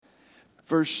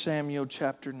1 Samuel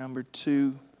chapter number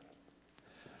 2.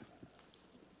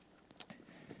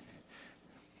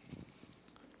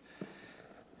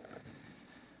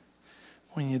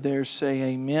 When you're there,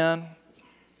 say amen.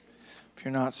 If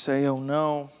you're not, say oh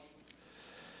no.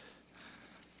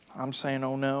 I'm saying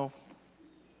oh no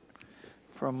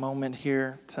for a moment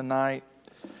here tonight.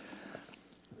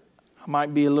 I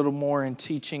might be a little more in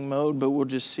teaching mode, but we'll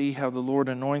just see how the Lord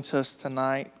anoints us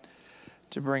tonight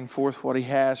to bring forth what He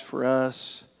has for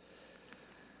us.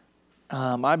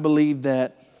 I believe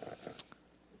that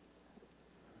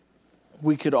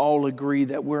we could all agree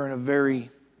that we're in a very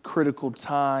critical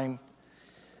time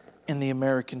in the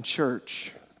American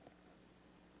church.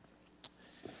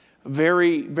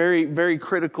 Very, very, very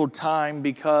critical time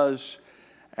because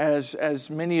as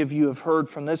many of you have heard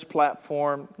from this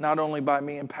platform, not only by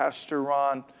me and Pastor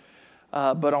Ron,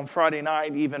 but on Friday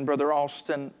night, even Brother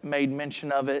Alston made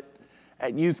mention of it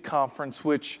at youth conference,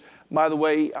 which, by the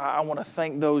way, I want to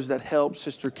thank those that helped.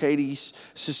 Sister Katie,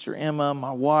 Sister Emma,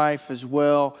 my wife as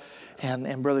well,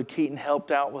 and Brother Keaton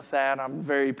helped out with that. I'm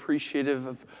very appreciative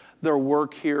of their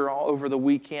work here all over the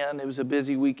weekend. It was a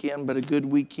busy weekend, but a good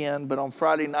weekend. But on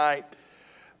Friday night,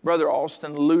 Brother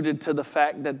Alston alluded to the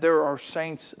fact that there are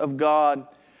saints of God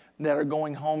that are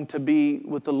going home to be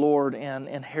with the Lord and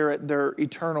inherit their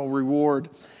eternal reward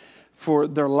for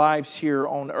their lives here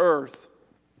on earth.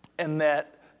 And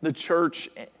that the church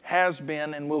has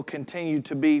been and will continue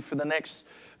to be for the next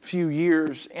few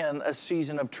years in a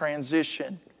season of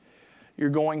transition. You're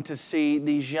going to see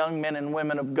these young men and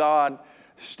women of God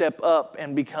step up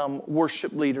and become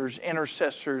worship leaders,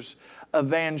 intercessors,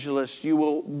 evangelists. You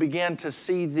will begin to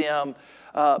see them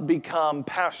become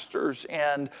pastors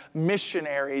and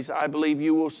missionaries. I believe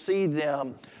you will see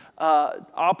them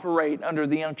operate under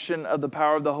the unction of the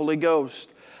power of the Holy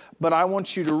Ghost. But I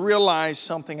want you to realize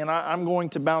something, and I'm going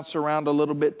to bounce around a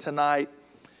little bit tonight.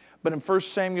 But in 1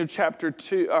 Samuel chapter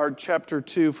 2, 1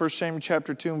 Samuel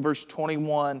chapter 2 and verse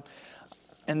 21,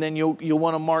 and then you'll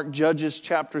want to mark Judges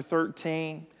chapter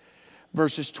 13,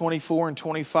 verses 24 and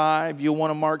 25. You'll want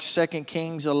to mark 2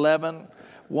 Kings 11,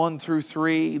 1 through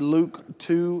 3, Luke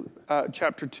 2,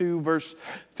 chapter 2, verse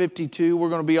 52. We're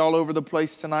going to be all over the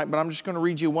place tonight, but I'm just going to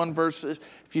read you one verse.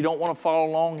 If you don't want to follow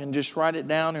along and just write it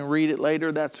down and read it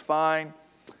later, that's fine.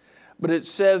 But it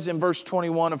says in verse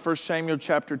 21 of 1 Samuel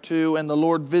chapter 2, and the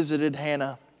Lord visited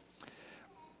Hannah,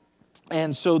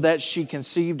 and so that she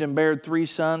conceived and bare 3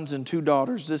 sons and 2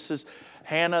 daughters. This is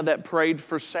Hannah that prayed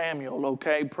for Samuel,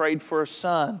 okay? Prayed for a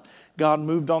son. God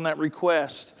moved on that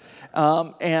request.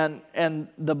 And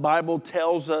the Bible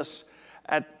tells us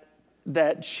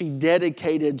that she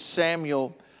dedicated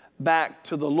Samuel back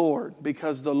to the Lord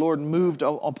because the Lord moved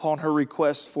upon her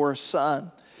request for a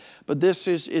son. But this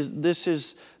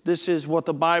is what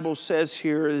the Bible says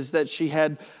here, is that she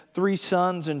had 3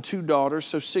 sons and 2 daughters,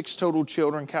 so 6 total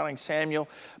children, counting Samuel.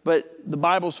 But the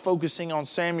Bible's focusing on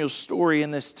Samuel's story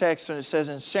in this text, and it says,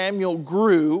 and Samuel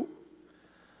grew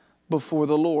before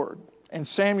the Lord. And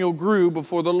Samuel grew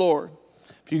before the Lord.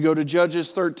 If you go to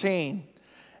Judges 13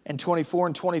 and 24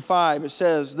 and 25, it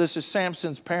says, this is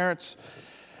Samson's parents.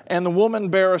 And the woman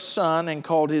bare a son and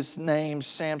called his name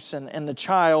Samson. And the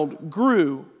child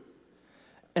grew,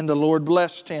 and the Lord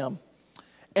blessed him.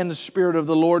 And the Spirit of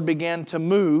the Lord began to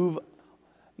move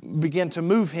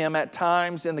him at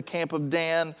times in the camp of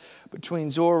Dan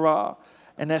between Zorah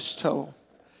and Eshtaol.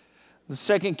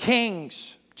 The 2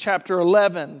 Kings chapter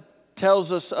 11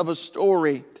 tells us of a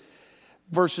story.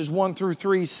 Verses 1 through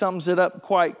 3 sums it up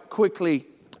quite quickly.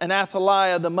 And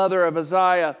Athaliah, the mother of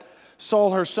Uzziah, saw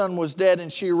her son was dead, and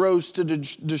she arose to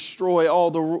destroy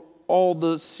all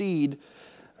the seed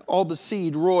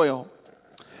royal.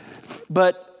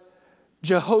 But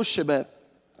Jehoshaphat,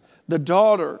 the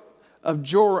daughter of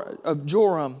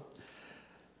Joram,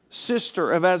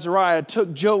 sister of Azariah, took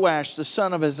Joash, the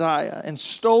son of Uzziah, and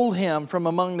stole him from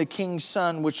among the king's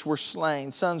sons which were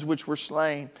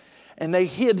slain. And they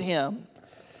hid him,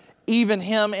 even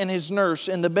him and his nurse,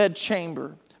 in the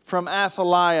bedchamber from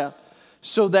Athaliah,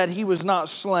 so that he was not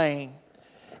slain.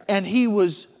 And he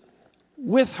was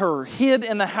with her, hid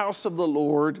in the house of the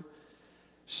Lord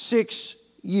 6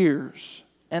 years.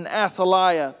 And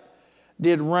Athaliah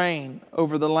did reign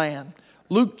over the land.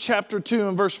 Luke chapter 2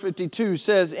 and verse 52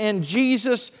 says, and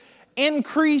Jesus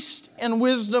increased in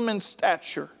wisdom and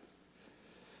stature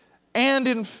and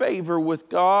in favor with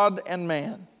God and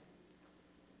man.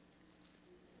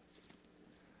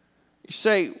 You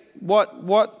say,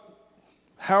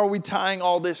 how are we tying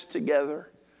all this together?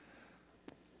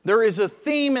 There is a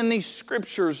theme in these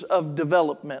scriptures of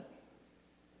development.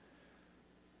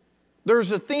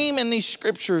 There's a theme in these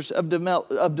scriptures of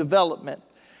development.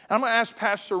 I'm going to ask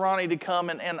Pastor Ronnie to come,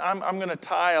 and I'm going to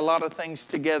tie a lot of things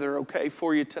together, okay,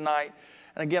 for you tonight.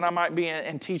 And again, I might be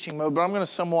in teaching mode, but I'm going to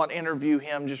somewhat interview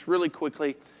him just really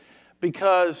quickly,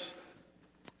 because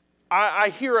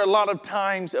I hear a lot of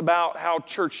times about how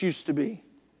church used to be,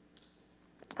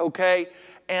 okay?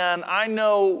 And I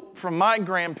know from my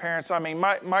grandparents, I mean,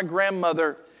 my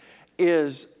grandmother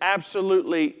is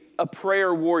absolutely a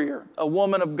prayer warrior, a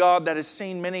woman of God that has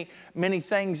seen many, many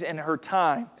things in her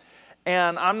time.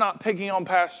 And I'm not picking on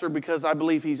Pastor because I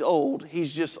believe he's old.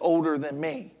 He's just older than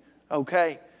me,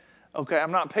 okay? Okay,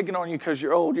 I'm not picking on you because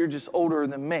you're old. You're just older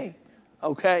than me,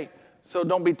 okay? So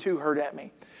don't be too hurt at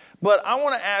me. But I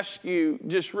want to ask you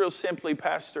just real simply,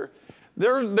 Pastor,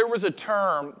 there was a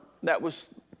term that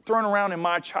was thrown around in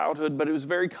my childhood, but it was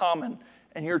very common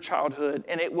in your childhood,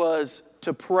 and it was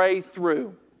to pray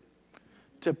through.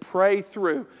 To pray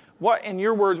through. What, in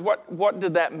your words, what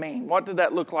did that mean? What did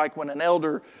that look like when an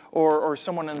elder or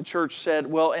someone in the church said,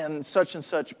 well, and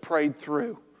such prayed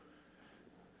through?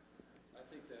 I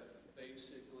think that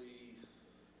basically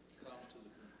comes to the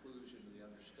conclusion, the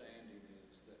understanding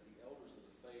is that the elders of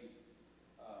the faith,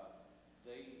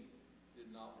 they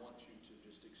did not want you to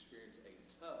just experience a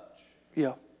touch.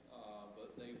 Yeah.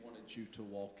 But they wanted you to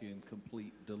walk in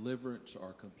complete deliverance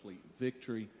or complete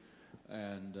victory.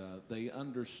 And they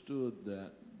understood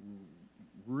that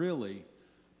really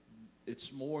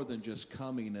it's more than just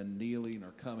coming and kneeling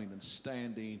or coming and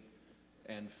standing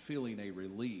and feeling a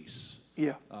release.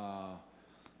 Yeah.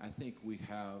 I think we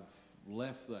have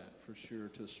left that for sure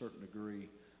to a certain degree.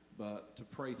 But to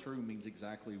pray through means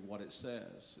exactly what it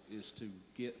says, is to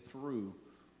get through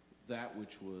that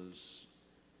which was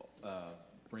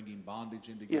bringing bondage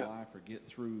into your life, or get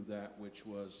through that which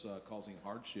was causing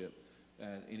hardship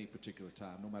at any particular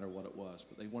time, no matter what it was.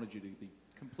 But they wanted you to be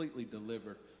completely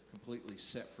delivered, completely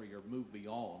set free, or move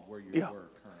beyond where you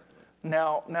were currently.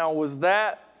 Now, was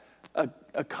that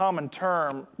a common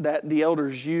term that the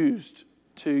elders used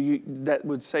to you, that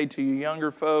would say to you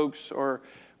younger folks, or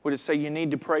would it say you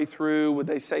need to pray through? Would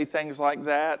they say things like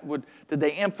that? Did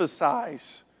they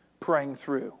emphasize praying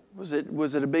through? Was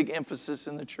it a big emphasis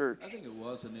in the church? I think it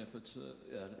was an emphasis.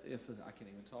 I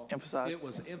can't even talk. Emphasized. It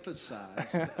was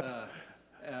emphasized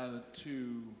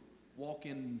to walk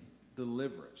in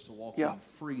deliverance, to walk in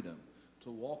freedom,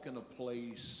 to walk in a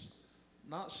place,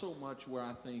 not so much where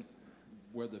I think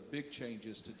where the big change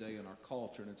is today in our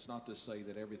culture, and it's not to say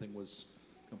that everything was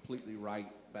completely right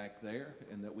back there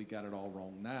and that we got it all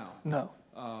wrong now. No.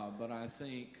 But I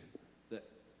think that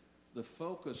the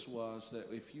focus was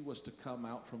that if you was to come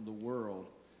out from the world,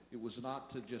 it was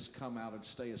not to just come out and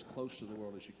stay as close to the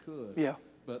world as you could. Yeah.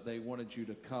 But they wanted you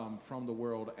to come from the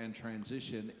world and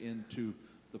transition into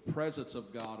the presence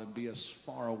of God and be as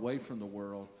far away from the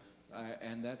world.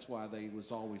 And that's why they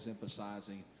was always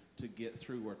emphasizing to get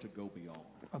through or to go beyond.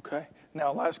 Okay.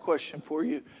 Now, last question for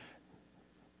you.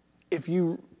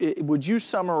 Would you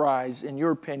summarize, in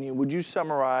your opinion, would you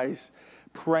summarize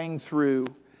praying through,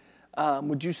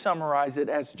 would you summarize it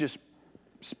as just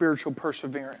spiritual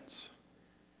perseverance?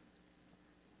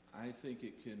 I think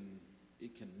it can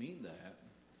mean that,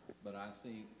 but I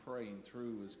think praying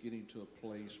through is getting to a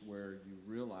place where you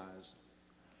realize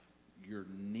your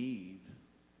need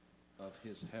of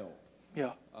His help.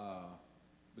 Yeah.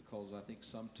 Because I think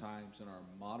sometimes in our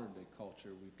modern day culture,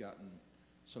 we've gotten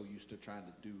so used to trying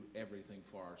to do everything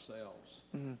for ourselves.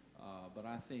 Mm-hmm. But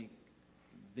I think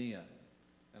then,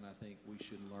 and I think we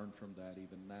should learn from that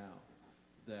even now,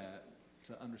 that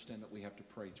to understand that we have to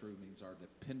pray through means our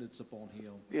dependence upon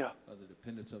Him, the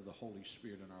dependence of the Holy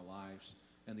Spirit in our lives,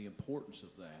 and the importance of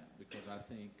that, because I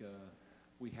think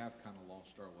we have kind of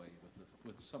lost our way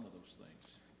with some of those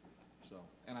things. So,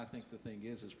 and I think the thing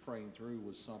is praying through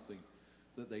was something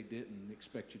that they didn't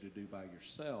expect you to do by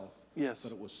yourself. Yes.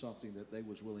 But it was something that they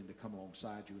was willing to come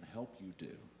alongside you and help you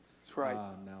do. That's right.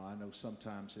 Now, I know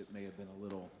sometimes it may have been a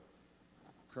little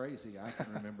crazy. I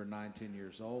can remember 9, 10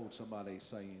 years old, somebody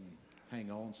saying,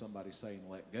 hang on, somebody saying,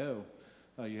 let go.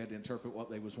 You had to interpret what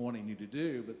they was wanting you to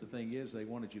do. But the thing is, they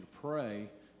wanted you to pray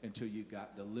until you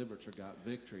got deliverance or got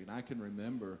victory. And I can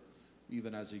remember,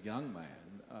 even as a young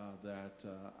man, that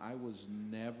I was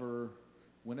never...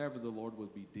 Whenever the Lord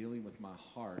would be dealing with my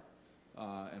heart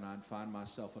and I'd find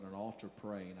myself at an altar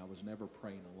praying, I was never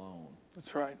praying alone.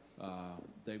 That's right.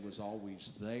 They was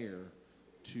always there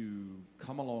to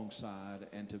come alongside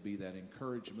and to be that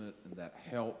encouragement and that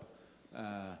help.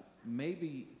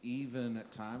 Maybe even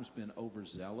at times been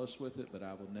overzealous with it, but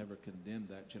I will never condemn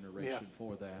that generation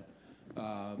for that.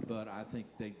 But I think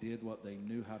they did what they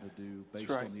knew how to do based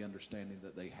on the understanding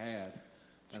that they had.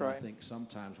 And I think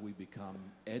sometimes we become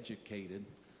educated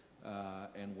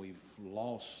and we've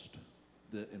lost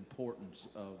the importance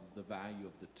of the value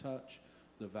of the touch,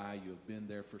 the value of being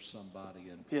there for somebody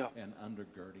and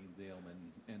undergirding them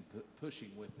and pushing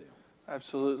with them.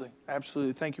 Absolutely.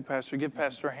 Absolutely. Thank you, Pastor. Give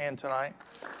Pastor a hand tonight.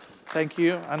 Thank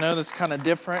you. I know that's kind of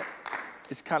different.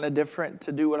 It's kind of different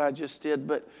to do what I just did,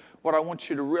 but what I want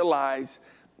you to realize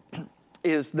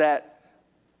is that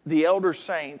the elder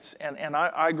saints, and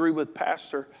I agree with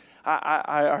Pastor.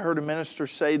 I heard a minister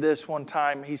say this one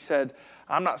time. He said,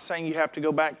 I'm not saying you have to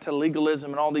go back to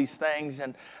legalism and all these things.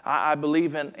 And I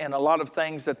believe in a lot of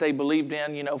things that they believed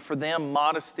in. You know, for them,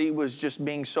 modesty was just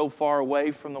being so far away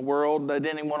from the world. They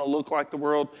didn't even want to look like the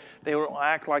world. They don't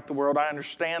act like the world. I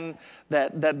understand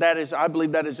that is, I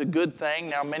believe that is a good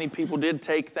thing. Now, many people did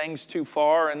take things too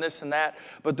far and this and that.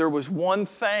 But there was one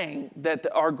thing that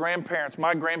our grandparents,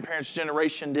 my grandparents'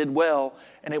 generation did well,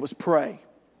 and it was pray.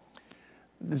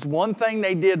 There's one thing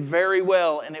they did very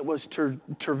well, and it was to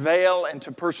travail and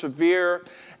to persevere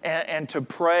and to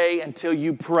pray until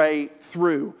you pray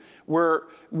through. Where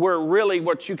really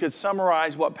what you could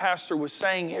summarize what Pastor was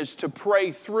saying is to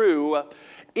pray through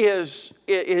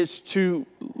is to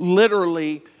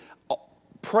literally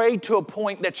pray to a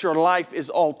point that your life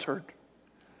is altered,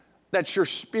 that your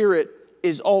spirit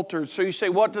is altered. So you say,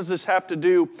 what does this have to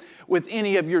do with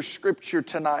any of your scripture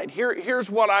tonight?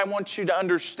 Here's what I want you to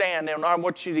understand and I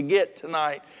want you to get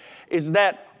tonight is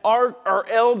that our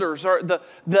elders,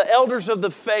 the elders of the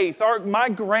faith, my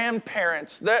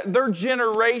grandparents, their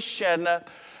generation,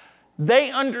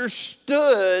 they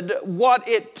understood what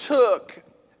it took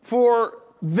for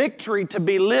victory to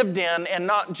be lived in and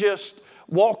not just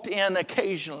walked in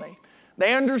occasionally.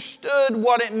 They understood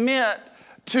what it meant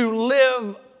to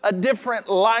live a different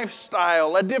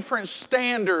lifestyle, a different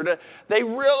standard. They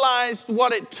realized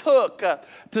what it took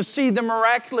to see the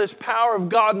miraculous power of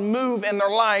God move in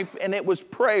their life, and it was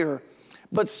prayer.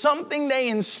 But something they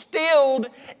instilled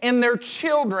in their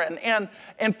children, and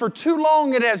for too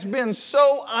long it has been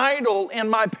so idle in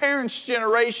my parents'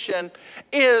 generation,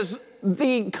 is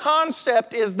the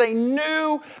concept is they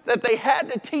knew that they had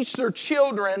to teach their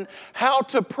children how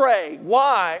to pray.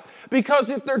 Why? Because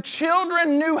if their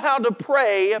children knew how to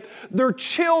pray, their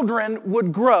children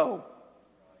would grow.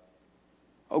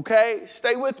 Okay?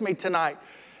 Stay with me tonight.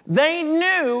 They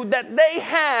knew that they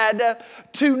had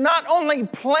to not only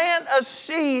plant a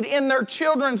seed in their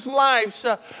children's lives,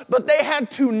 but they had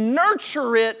to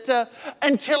nurture it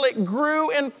until it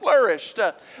grew and flourished.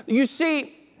 You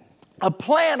see, a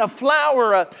plant, a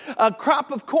flower, a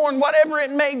crop of corn, whatever it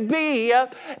may be,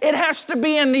 it has to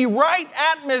be in the right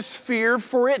atmosphere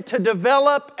for it to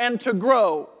develop and to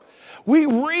grow. We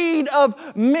read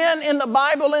of men in the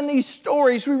Bible in these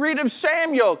stories. We read of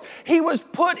Samuel. He was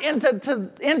put into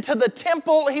the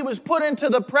temple. He was put into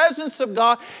the presence of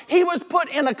God. He was put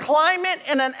in a climate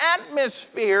and an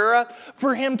atmosphere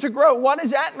for him to grow. What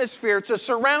is atmosphere? It's a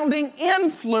surrounding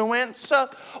influence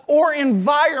or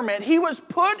environment. He was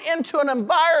put into an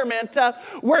environment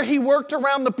where he worked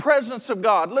around the presence of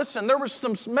God. Listen, there was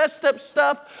some messed up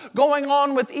stuff going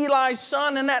on with Eli's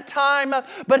son in that time,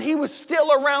 but he was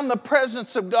still around the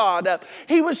presence of God.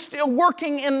 He was still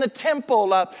working in the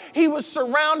temple. He was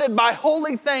surrounded by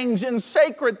holy things and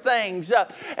sacred things.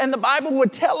 And the Bible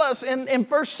would tell us in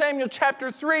 1 Samuel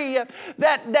chapter 3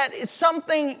 that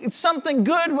something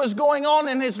good was going on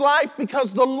in his life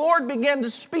because the Lord began to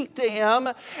speak to him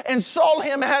and saw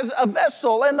him as a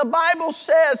vessel. And the Bible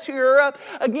says here,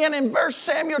 again in 1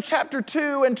 Samuel chapter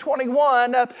 2 and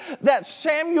 21, that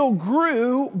Samuel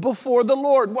grew before the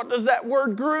Lord. What does that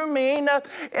word grew mean?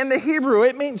 In the Hebrew,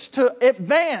 it means to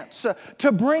advance,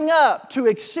 to bring up, to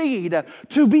exceed,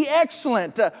 to be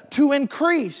excellent, to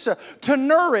increase, to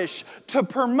nourish, to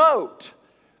promote.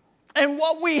 And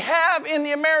what we have in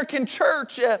the American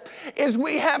church is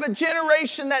we have a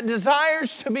generation that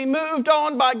desires to be moved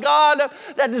on by God,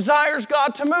 that desires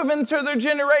God to move into their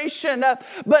generation.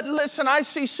 But listen, I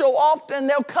see so often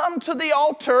they'll come to the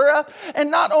altar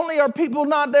and not only are people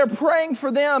not there praying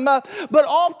for them, but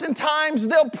oftentimes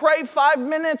they'll pray 5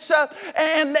 minutes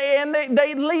and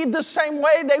they leave the same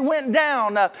way they went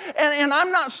down. And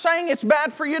I'm not saying it's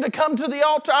bad for you to come to the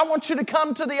altar. I want you to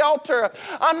come to the altar.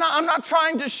 I'm not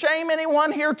trying to shame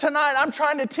anyone here tonight. I'm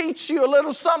trying to teach you a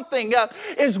little something.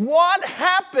 Is what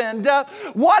happened?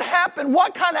 What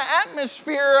kind of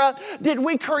atmosphere did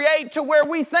we create to where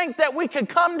we think that we could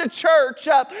come to church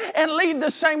and leave the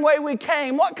same way we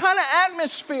came? What kind of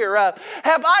atmosphere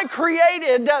have I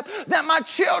created that my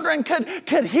children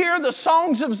could hear the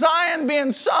songs of Zion being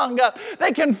sung?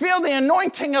 They can feel the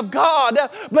anointing of God,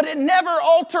 but it never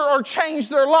alter or change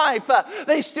their life.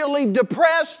 They still leave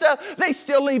depressed. They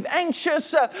still leave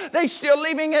anxious. They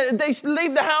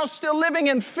leave the house still living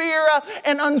in fear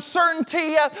and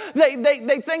uncertainty.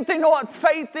 They think they know what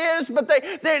faith is, but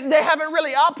they haven't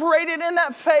really operated in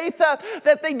that faith,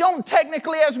 that they don't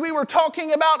technically, as we were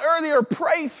talking about earlier,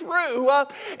 pray through,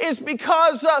 is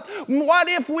because what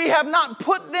if we have not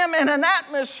put them in an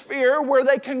atmosphere where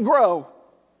they can grow?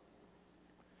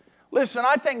 Listen,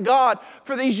 I thank God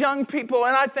for these young people,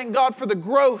 and I thank God for the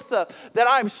growth that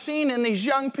I've seen in these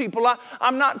young people.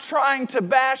 I'm not trying to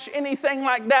bash anything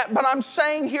like that, but I'm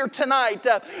saying here tonight,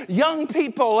 young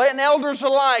people and elders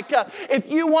alike, if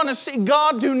you want to see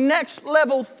God do next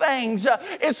level things,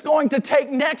 it's going to take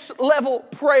next level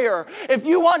prayer. If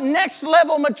you want next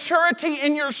level maturity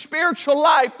in your spiritual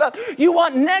life, you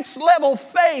want next level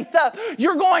faith,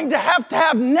 you're going to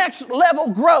have next level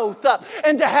growth.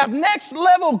 And to have next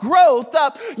level growth,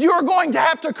 you're going to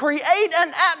have to create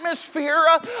an atmosphere.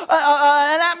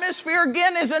 An atmosphere,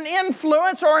 again, is an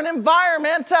influence or an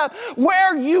environment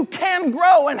where you can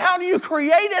grow. And how do you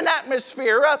create an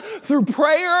atmosphere? Through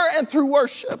prayer and through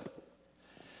worship.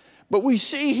 But we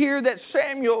see here that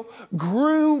Samuel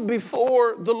grew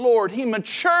before the Lord. He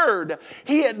matured.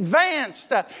 He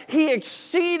advanced. He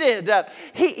exceeded.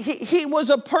 He was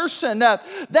a person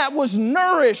that was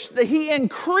nourished. He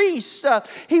increased.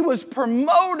 He was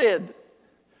promoted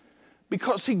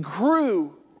because he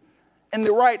grew in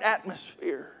the right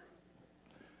atmosphere.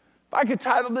 If I could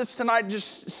title this tonight,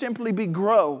 just simply be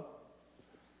grow.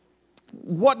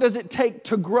 What does it take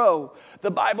to grow?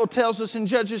 The Bible tells us in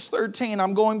Judges 13,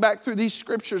 I'm going back through these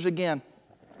scriptures again,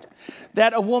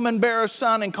 that a woman bare a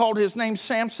son and called his name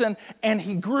Samson, and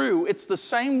he grew. It's the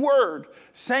same word,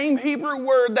 same Hebrew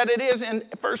word that it is in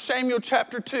 1 Samuel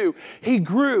chapter 2. He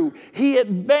grew, he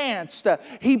advanced,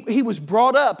 he was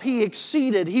brought up, he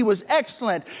exceeded, he was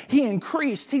excellent, he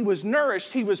increased, he was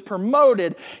nourished, he was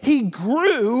promoted, he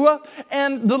grew,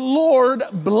 and the Lord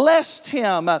blessed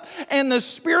him. And the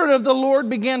Spirit of the Lord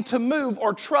began to move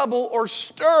or trouble or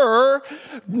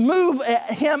move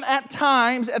him at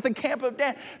times at the camp of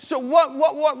Dan. So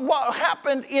what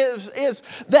happened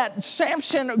is that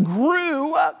Samson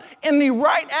grew in the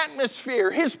right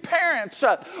atmosphere. His parents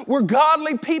were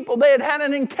godly people. They had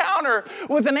an encounter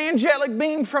with an angelic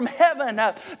being from heaven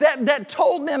that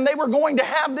told them they were going to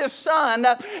have this son,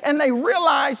 and they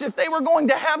realized if they were going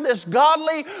to have this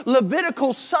godly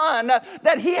Levitical son,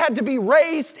 that he had to be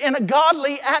raised in a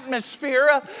godly atmosphere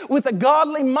with a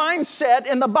godly mindset.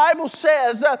 And the Bible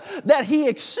says that he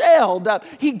excelled,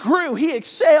 he grew, he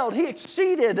excelled, he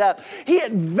exceeded, he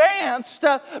advanced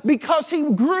because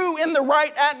he grew in the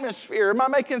right atmosphere. Am I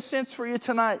making sense for you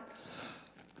tonight?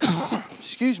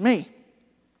 Excuse me.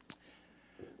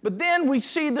 But then we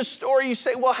see the story. You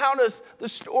say, well, how does the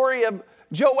story of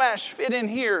Joash fit in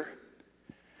here?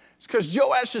 It's because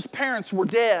Joash's parents were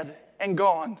dead and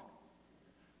gone.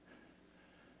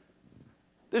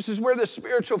 This is where the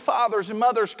spiritual fathers and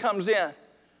mothers comes in.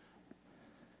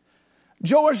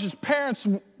 Joash's parents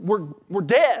were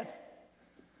dead.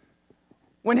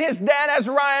 When his dad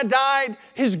Azariah died,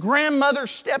 his grandmother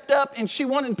stepped up and she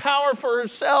wanted power for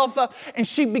herself. And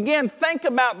she began, think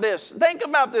about this,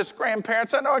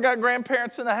 grandparents. I know I got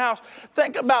grandparents in the house.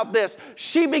 Think about this.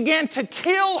 She began to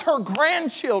kill her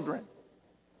grandchildren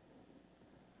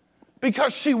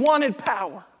because she wanted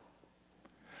power.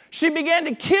 She began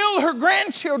to kill her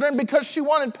grandchildren because she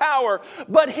wanted power.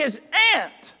 But his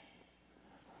aunt,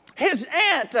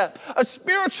 a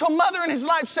spiritual mother in his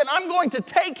life, said, I'm going to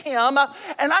take him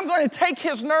and I'm going to take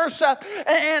his nurse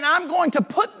and I'm going to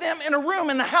put them in a room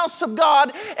in the house of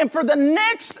God. And for the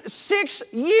next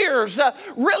 6 years,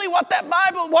 really what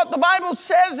the Bible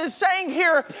says is saying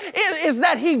here is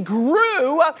that he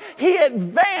grew, he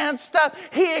advanced,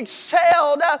 he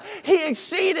excelled, he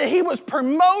exceeded, he was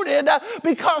promoted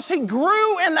because he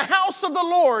grew in the house of the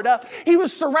Lord. He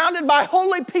was surrounded by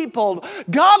holy people,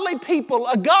 godly people,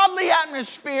 a godly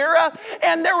atmosphere,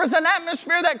 and there was an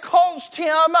atmosphere that caused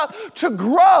him to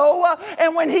grow.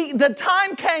 And when the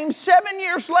time came 7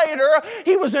 years later,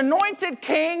 he was anointed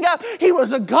king. He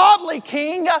was a godly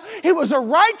king. He was a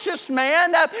righteous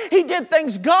man. He did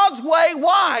things God's way.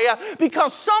 Why?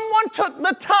 Because someone took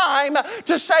the time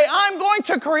to say, I'm going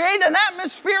to create an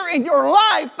atmosphere in your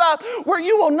life where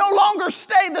you will no longer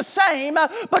stay the same,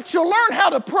 but you'll learn how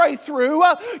to pray through.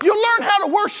 You'll learn how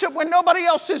to worship when nobody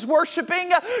else is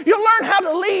worshiping. You'll learn how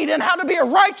to lead and how to be a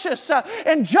righteous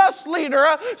and just leader.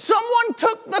 Someone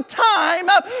took the time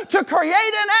to create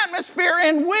an atmosphere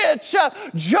in which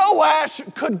Joash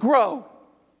could grow.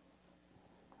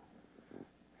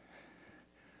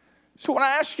 So when I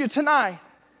ask you tonight,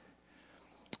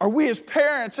 are we as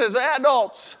parents, as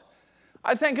adults,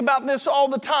 I think about this all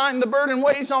the time. The burden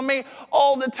weighs on me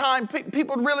all the time.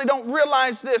 People really don't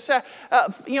realize this.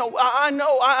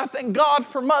 I thank God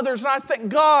for mothers, and I thank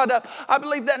God. I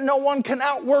believe that no one can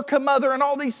outwork a mother and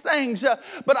all these things.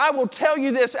 But I will tell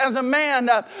you this, as a man,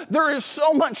 there is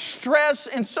so much stress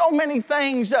and so many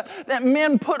things that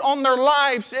men put on their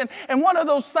lives. And one of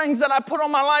those things that I put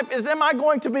on my life is, am I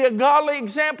going to be a godly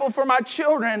example for my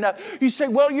children? You say,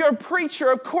 well, you're a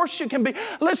preacher. Of course you can be.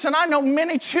 Listen, I know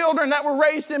many children that were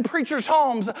raised in preachers'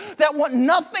 homes that want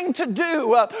nothing to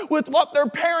do with what their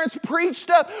parents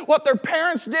preached, what their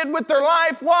parents did with their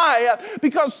life. Why?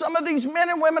 Because some of these men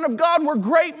and women of God were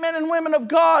great men and women of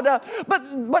God,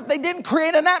 but they didn't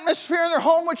create an atmosphere in their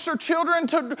home which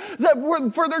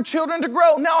for their children to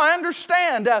grow. Now I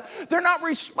understand they're not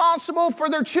responsible for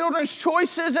their children's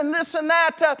choices and this and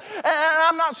that. And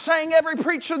I'm not saying every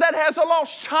preacher that has a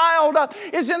lost child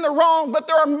is in the wrong, but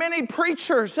there are many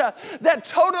preachers that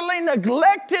totally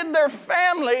neglected their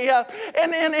family,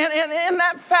 and in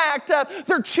that fact,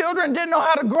 their children didn't know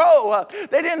how to grow.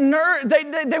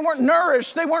 They weren't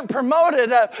nourished. They weren't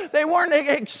promoted. They weren't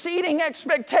exceeding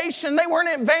expectation. They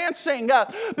weren't advancing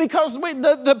because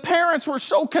the parents were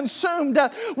so consumed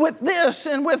with this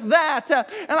and with that.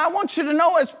 And I want you to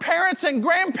know, as parents and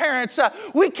grandparents,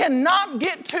 we cannot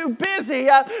get too busy.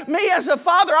 Me as a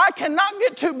father, I cannot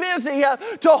get too busy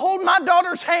to hold my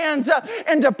daughter's hands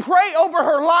and to pray over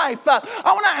her life. I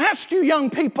want to ask you young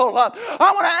people, I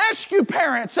want to ask you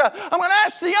parents, I'm going to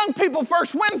ask the young people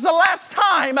first, when's the last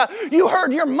time you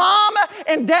heard your mom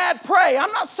and dad pray?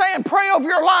 I'm not saying pray over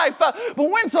your life, but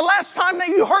when's the last time that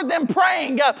you heard them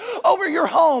praying over your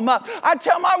home? I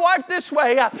tell my wife this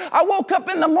way, I woke up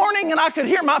in the morning and I could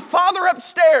hear my father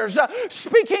upstairs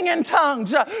speaking in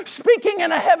tongues, speaking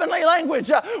in a heavenly language.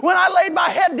 When I laid my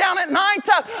head down at night,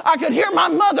 I could hear my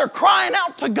mother crying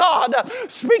out to God,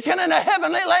 speaking in a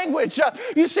heavenly language.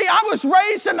 You see, I was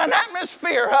raised in an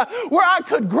atmosphere where I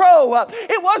could grow.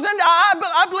 It wasn't,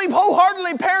 I believe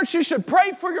wholeheartedly, parents, you should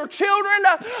pray for your children.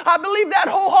 I believe that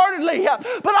wholeheartedly.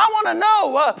 But I want to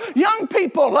know, young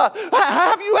people,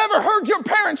 have you ever heard your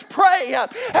parents pray?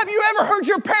 Have you ever heard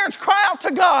your parents cry out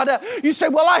to God? You say,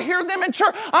 well, I hear them in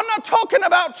church. I'm not talking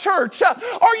about church.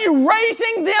 Are you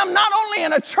raising them not only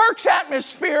in a church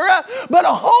atmosphere, but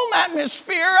a home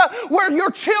atmosphere where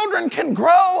your children can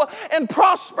grow and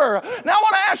prosper? Now, I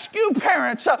want to ask you,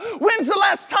 parents, when's the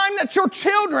last time that your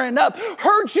children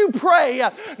heard you pray?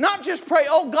 Not just pray,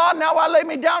 oh God, now I lay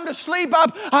me down to sleep.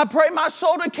 I pray my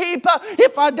soul to keep.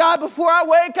 If I die before I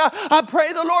wake, I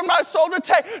pray the Lord my soul to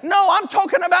take. No, I'm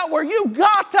talking about where you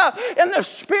got in the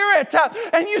spirit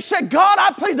and you said, God,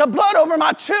 I plead the blood over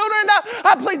my children.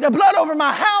 I plead the blood over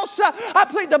my house. I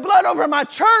plead the blood over my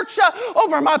church,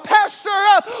 over my pastor,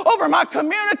 over my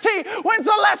community. When's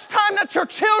the last time that your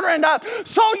children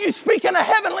saw you speak in a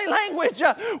heavenly language?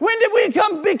 When did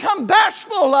we become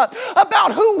bashful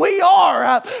about who we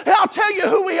are? I'll tell you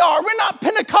who we are. We're not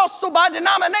Pentecostal by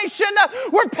denomination.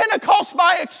 We're Pentecost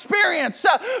by experience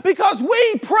because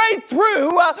we prayed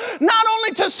through not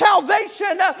only to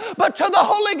salvation but to the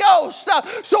Holy Ghost.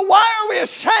 So why are we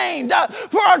ashamed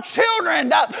for our children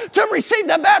to receive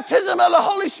the baptism of the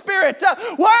Holy Spirit?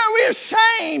 Why are we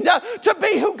ashamed to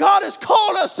be who God has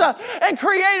called us and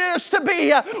created us to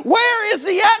be? Where is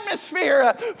the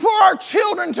atmosphere for our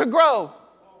children to grow?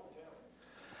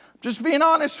 Just being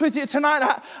honest with you tonight,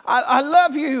 I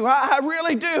love you. I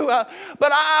really do.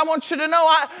 But I want you to know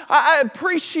I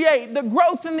appreciate the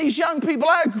growth in these young people.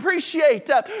 I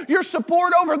appreciate your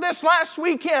support over this last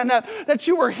weekend, that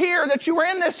you were here, that you were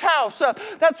in this house.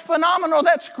 That's phenomenal.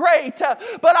 That's great.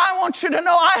 But I want you to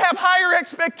know I have higher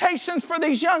expectations for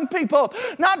these young people,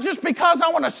 not just because I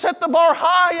want to set the bar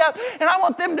high and I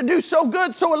want them to do so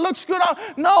good so it looks good.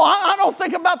 No, I don't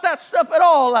think about that stuff at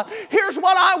all. Here's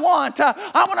what I want.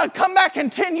 I want to come back in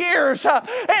 10 years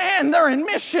and they're in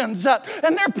missions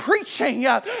and they're preaching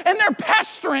and they're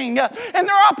pastoring and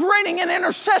they're operating in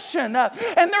intercession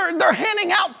and they're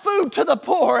handing out food to the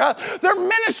poor. They're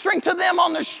ministering to them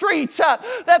on the streets, that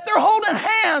they're holding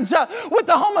hands with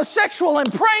the homosexual and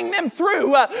praying them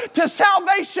through to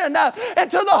salvation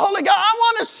and to the Holy God. I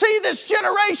want to see this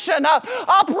generation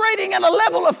operating in a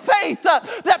level of faith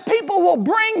that people will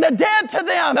bring the dead to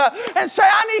them and say,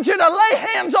 I need you to lay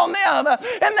hands on them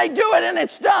and they do it and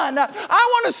it's done. I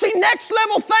want to see next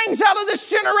level things out of this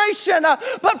generation.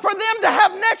 But for them to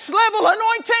have next level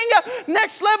anointing,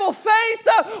 next level faith,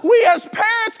 we as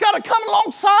parents got to come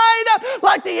alongside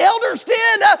like the elders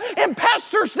did in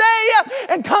Pastor's Day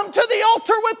and come to the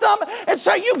altar with them and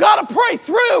say, you got to pray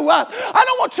through. I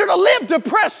don't want you to live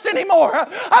depressed anymore. I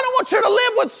don't want you to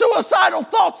live with suicidal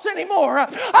thoughts anymore. I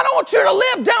don't want you to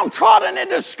live downtrodden and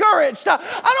discouraged. I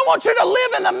don't want you to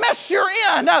live in the mess you're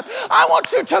in. I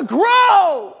want you to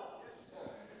grow.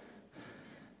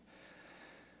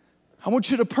 I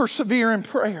want you to persevere in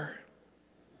prayer.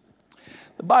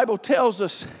 The Bible tells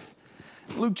us,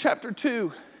 Luke chapter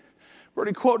 2,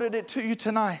 already quoted it to you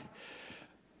tonight.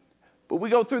 But we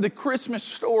go through the Christmas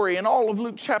story in all of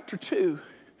Luke chapter 2.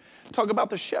 Talk about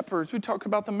the shepherds. We talk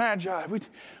about the magi.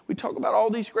 We talk about all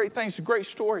these great things. It's a great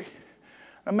story.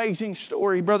 Amazing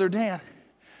story, Brother Dan.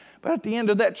 But at the end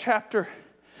of that chapter,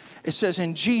 it says,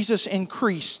 and Jesus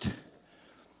increased.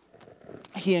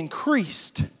 He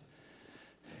increased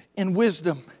in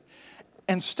wisdom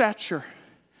and stature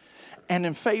and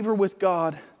in favor with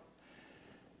God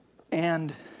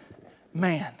and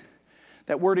man.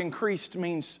 That word increased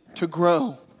means to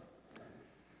grow.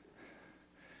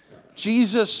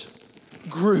 Jesus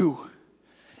grew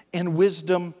in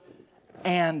wisdom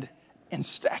and in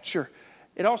stature.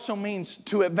 It also means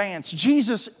to advance.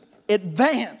 Jesus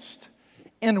advanced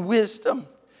in wisdom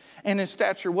and in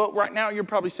stature. Well, right now you're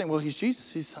probably saying, well, he's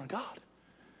Jesus, he's the Son of God.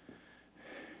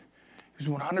 He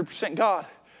was 100% God,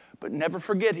 but never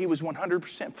forget he was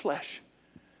 100% flesh.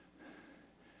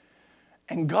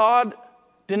 And God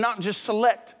did not just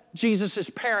select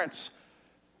Jesus' parents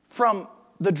from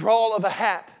the drawl of a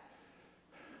hat,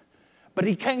 but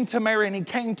he came to Mary and he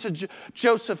came to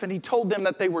Joseph and he told them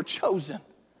that they were chosen.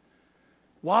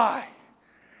 Why?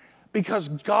 Because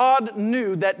God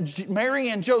knew that Mary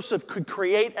and Joseph could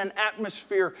create an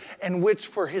atmosphere in which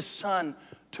for his son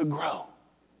to grow.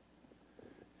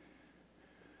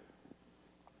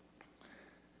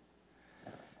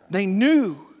 They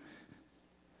knew.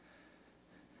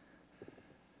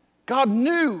 God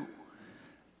knew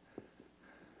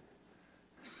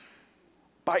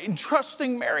by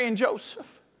entrusting Mary and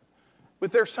Joseph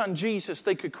with their son Jesus,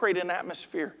 they could create an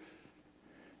atmosphere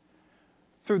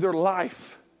through their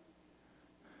life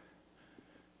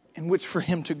in which for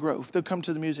him to grow. If they'll come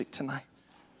to the music tonight.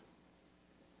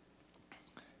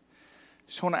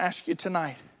 Just want to ask you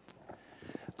tonight,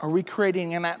 are we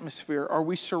creating an atmosphere? Are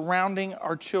we surrounding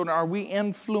our children? Are we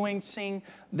influencing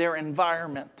their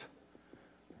environment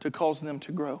to cause them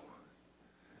to grow?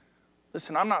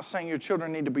 Listen, I'm not saying your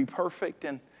children need to be perfect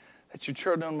and that your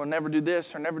children will never do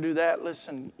this or never do that.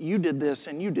 Listen, you did this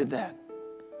and you did that.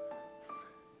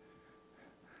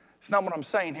 It's not what I'm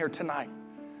saying here tonight.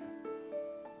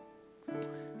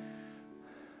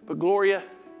 But Gloria,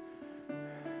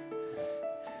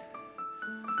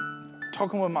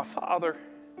 talking with my father,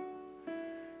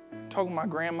 talking with my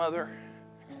grandmother,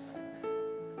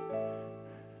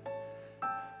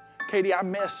 Katie, I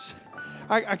miss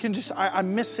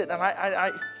it, and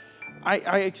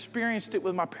I experienced it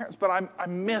with my parents, but I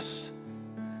miss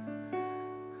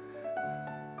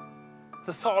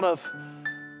the thought of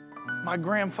my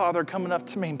grandfather coming up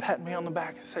to me and patting me on the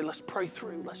back and say, let's pray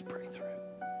through.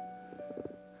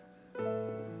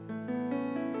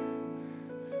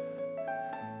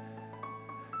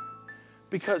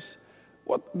 Because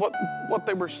what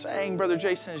they were saying, Brother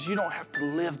Jason, is you don't have to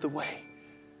live the way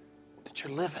that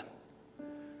you're living.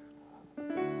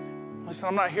 Listen,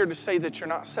 I'm not here to say that you're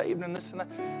not saved and this and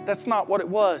that. That's not what it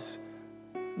was.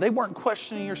 They weren't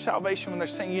questioning your salvation when they're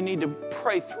saying you need to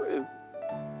pray through.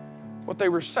 What they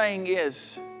were saying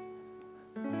is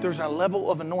there's a level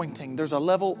of anointing. There's a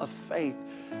level of faith.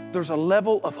 There's a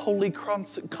level of holy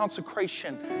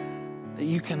consecration that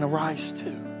you can arise to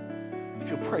if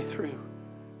you'll pray through.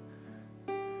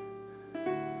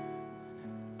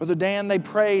 Brother Dan, they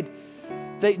prayed.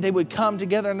 They would come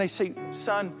together and they say,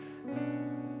 son,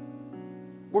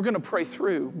 we're going to pray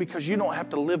through because you don't have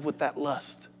to live with that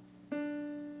lust.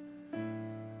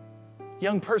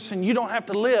 Young person, you don't have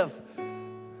to live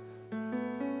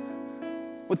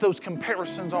with those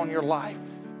comparisons on your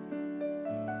life.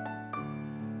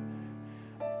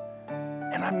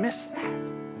 And I miss that.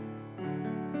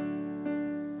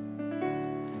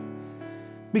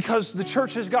 Because the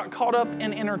church has got caught up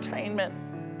in entertainment.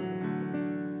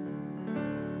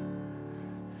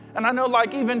 And I know,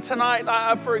 like even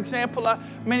tonight, for example,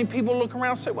 many people look around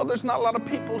and say, well, there's not a lot of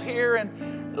people here.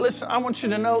 And listen, I want you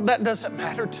to know that doesn't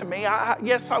matter to me.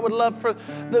 Yes, I would love for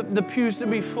the pews to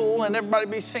be full and everybody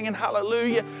be singing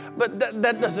hallelujah. But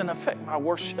that doesn't affect my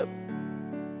worship.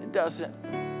 It doesn't.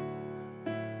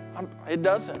 It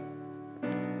doesn't.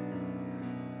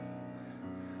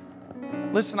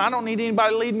 Listen, I don't need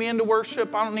anybody to lead me into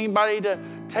worship. I don't need anybody to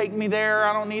take me there.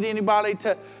 I don't need anybody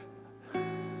to...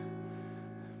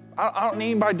 I don't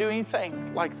need anybody to do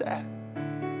anything like that.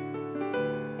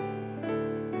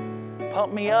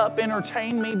 Pump me up,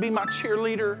 entertain me, be my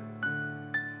cheerleader.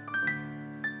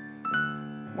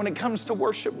 When it comes to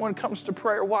worship, when it comes to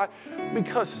prayer, why?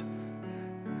 Because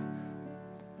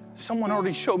someone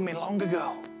already showed me long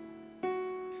ago.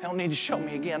 They don't need to show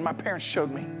me again. My parents showed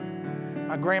me.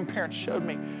 My grandparents showed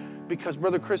me. Because,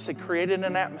 Brother Chris, they created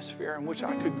an atmosphere in which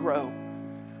I could grow.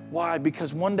 Why?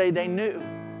 Because one day they knew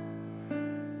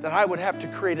that I would have to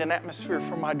create an atmosphere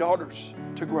for my daughters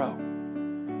to grow.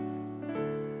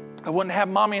 I wouldn't have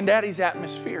mommy and daddy's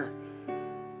atmosphere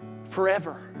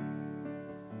forever.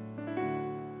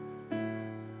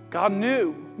 God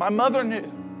knew, my mother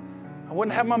knew, I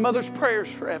wouldn't have my mother's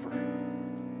prayers forever.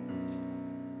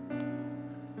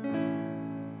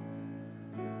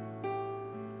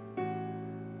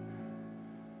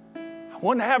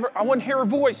 I wouldn't hear her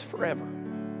voice forever.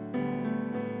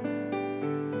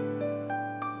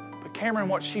 But Cameron,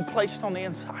 what she placed on the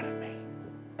inside of me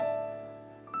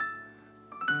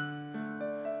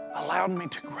allowed me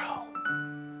to grow.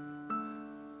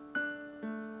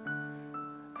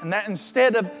 And that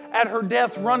instead of at her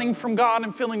death running from God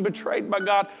and feeling betrayed by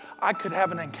God, I could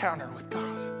have an encounter with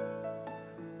God.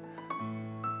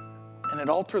 And it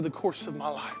altered the course of my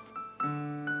life.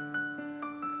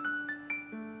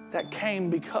 That came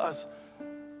because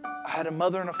I had a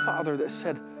mother and a father that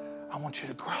said, I want you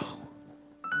to grow.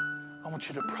 I want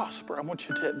you to prosper. I want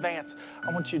you to advance.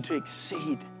 I want you to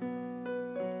exceed.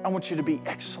 I want you to be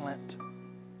excellent.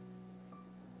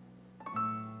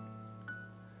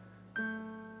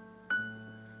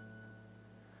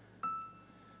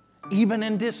 Even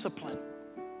in discipline.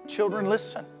 Children,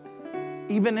 listen.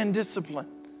 Even in discipline.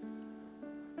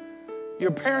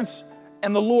 Your parents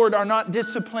and the Lord are not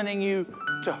disciplining you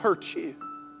to hurt you.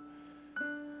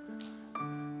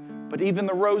 But even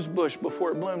the rose bush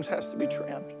before it blooms has to be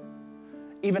trimmed.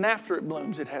 Even after it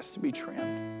blooms, it has to be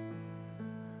trimmed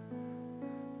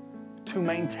to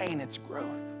maintain its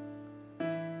growth.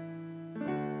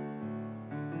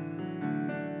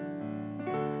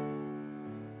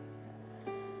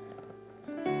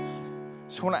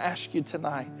 So I want to ask you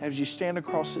tonight, as you stand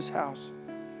across this house,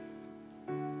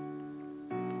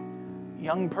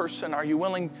 young person, are you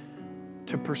willing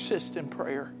to persist in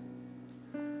prayer?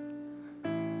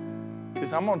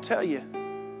 Because I'm going to tell you,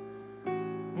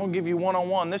 I'm going to give you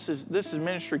one-on-one. This is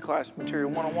ministry class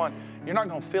material, one-on-one. You're not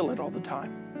going to feel it all the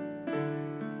time.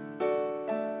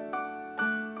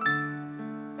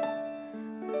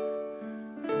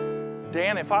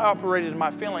 Dan, if I operated in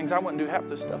my feelings, I wouldn't do half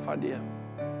the stuff I did.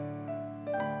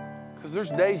 Because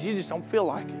there's days you just don't feel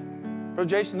like it. Brother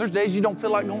Jason, there's days you don't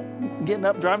feel like getting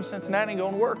up, driving to Cincinnati and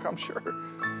going to work, I'm sure.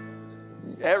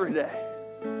 Every day.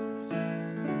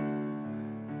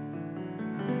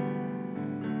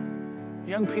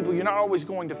 Young people, you're not always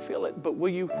going to feel it, but will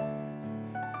you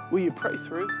pray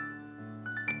through?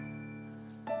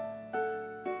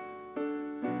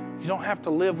 You don't have to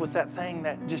live with that thing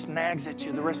that just nags at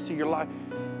you the rest of your life.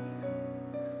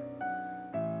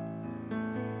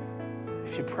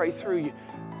 If you pray through, you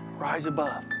rise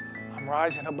above. I'm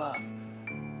rising above.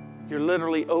 You're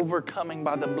literally overcoming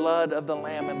by the blood of the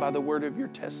Lamb and by the word of your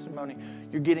testimony.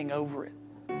 You're getting over it.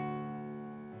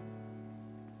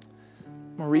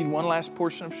 I'm going to read one last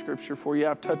portion of Scripture for you.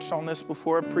 I've touched on this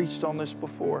before. I've preached on this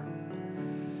before.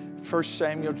 1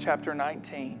 Samuel chapter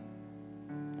 19.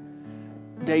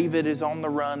 David is on the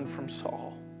run from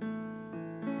Saul.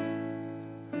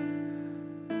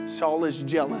 Saul is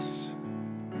jealous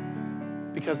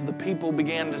because the people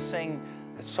began to sing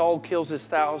that Saul kills his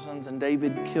thousands and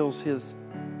David kills his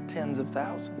tens of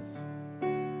thousands.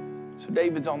 So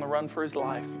David's on the run for his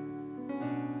life.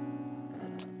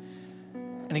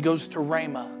 And he goes to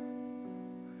Ramah,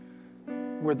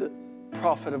 where the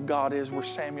prophet of God is, where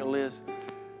Samuel is.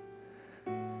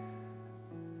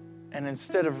 And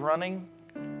instead of running,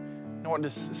 you know what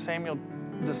Samuel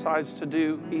decides to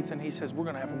do, Ethan? He says, we're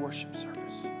going to have a worship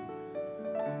service.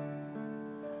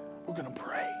 We're going to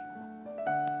pray.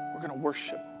 We're going to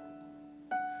worship.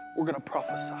 We're going to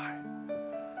prophesy.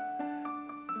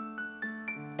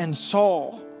 And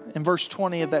Saul, in verse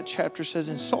 20 of that chapter says,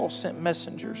 and Saul sent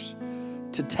messengers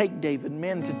to take David,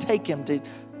 men to take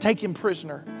him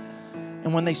prisoner.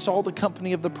 And when they saw the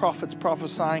company of the prophets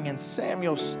prophesying and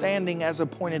Samuel standing as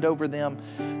appointed over them,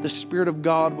 the Spirit of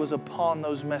God was upon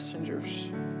those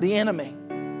messengers, the enemy,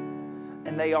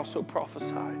 and they also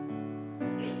prophesied.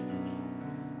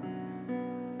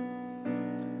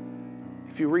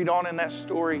 If you read on in that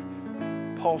story,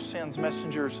 Paul sends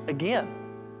messengers again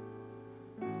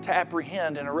to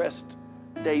apprehend and arrest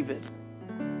David.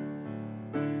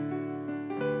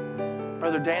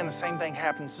 Brother Dan, the same thing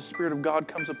happens. The Spirit of God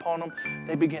comes upon them.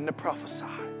 They begin to prophesy.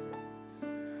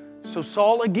 So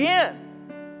Saul again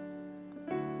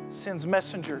sends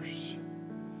messengers.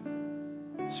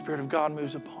 The Spirit of God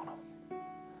moves upon them.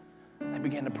 They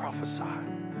begin to prophesy.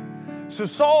 So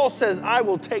Saul says, I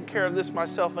will take care of this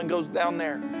myself, and goes down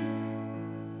there.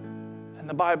 And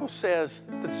the Bible says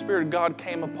that the Spirit of God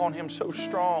came upon him so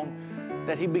strong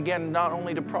that he began not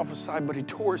only to prophesy, but he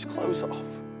tore his clothes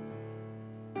off,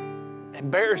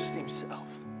 embarrassed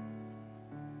himself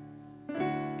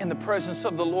in the presence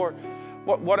of the Lord.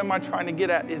 What am I trying to get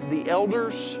at is the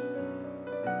elders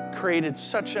created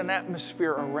such an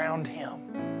atmosphere around him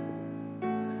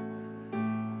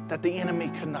that the enemy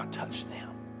could not touch them,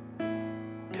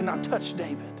 could not touch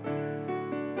David.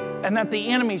 And that the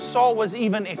enemy, Saul, was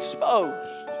even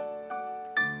exposed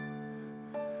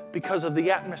because of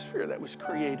the atmosphere that was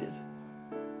created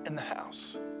in the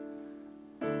house.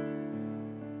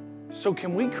 So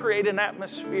can we create an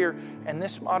atmosphere in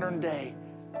this modern day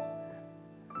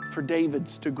for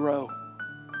Davids to grow,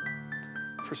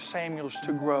 for Samuels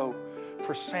to grow,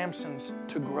 for Samsons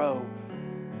to grow,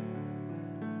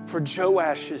 for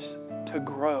Joashes to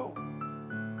grow?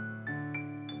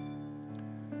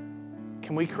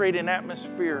 Can we create an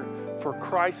atmosphere for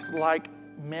Christ-like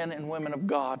men and women of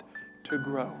God to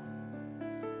grow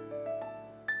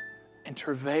and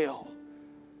travail?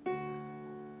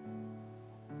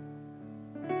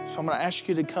 So I'm going to ask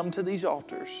you to come to these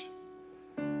altars.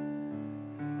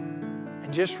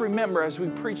 And just remember, as we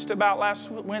preached about last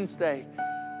Wednesday,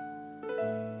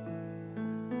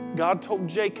 God told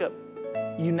Jacob,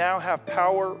 you now have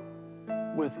power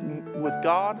with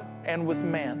God and with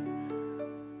man.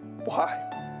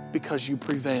 Why? Because you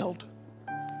prevailed.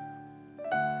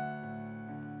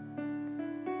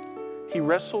 He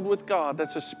wrestled with God.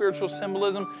 That's a spiritual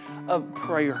symbolism of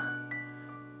prayer.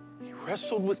 He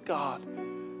wrestled with God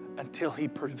until he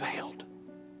prevailed.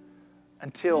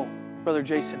 Until, Brother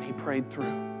Jason, he prayed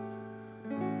through.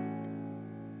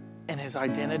 And his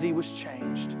identity was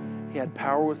changed. He had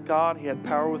power with God. He had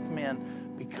power with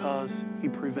men because he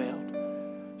prevailed.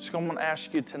 So I'm going to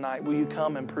ask you tonight, will you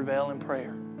come and prevail in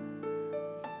prayer?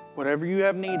 Whatever you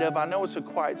have need of. I know it's a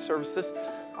quiet service.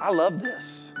 I love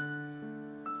this.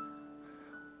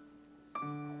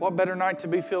 What better night to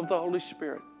be filled with the Holy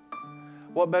Spirit?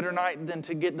 What better night than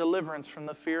to get deliverance from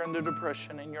the fear and the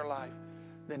depression in your life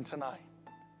than tonight?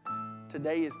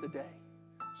 Today is the day.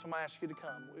 So I'm going to ask you to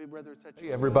come, whether it's at your...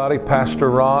 Hey everybody,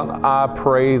 Pastor Ron. I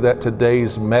pray that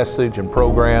today's message and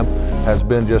program has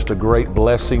been just a great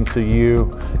blessing to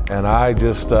you. And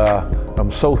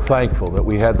I'm so thankful that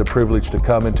we had the privilege to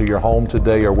come into your home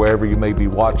today or wherever you may be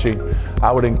watching.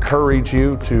 I would encourage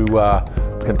you to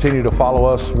continue to follow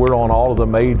us. We're on all of the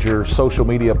major social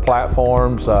media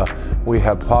platforms. We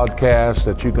have podcasts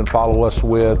that you can follow us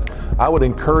with. I would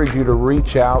encourage you to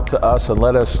reach out to us and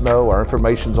let us know. Our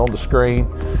information's on the screen.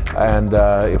 And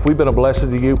if we've been a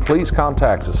blessing to you, please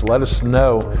contact us. Let us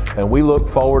know. And we look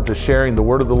forward to sharing the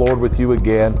word of the Lord with you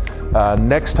again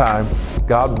next time.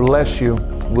 God bless you.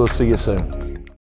 We'll see you soon.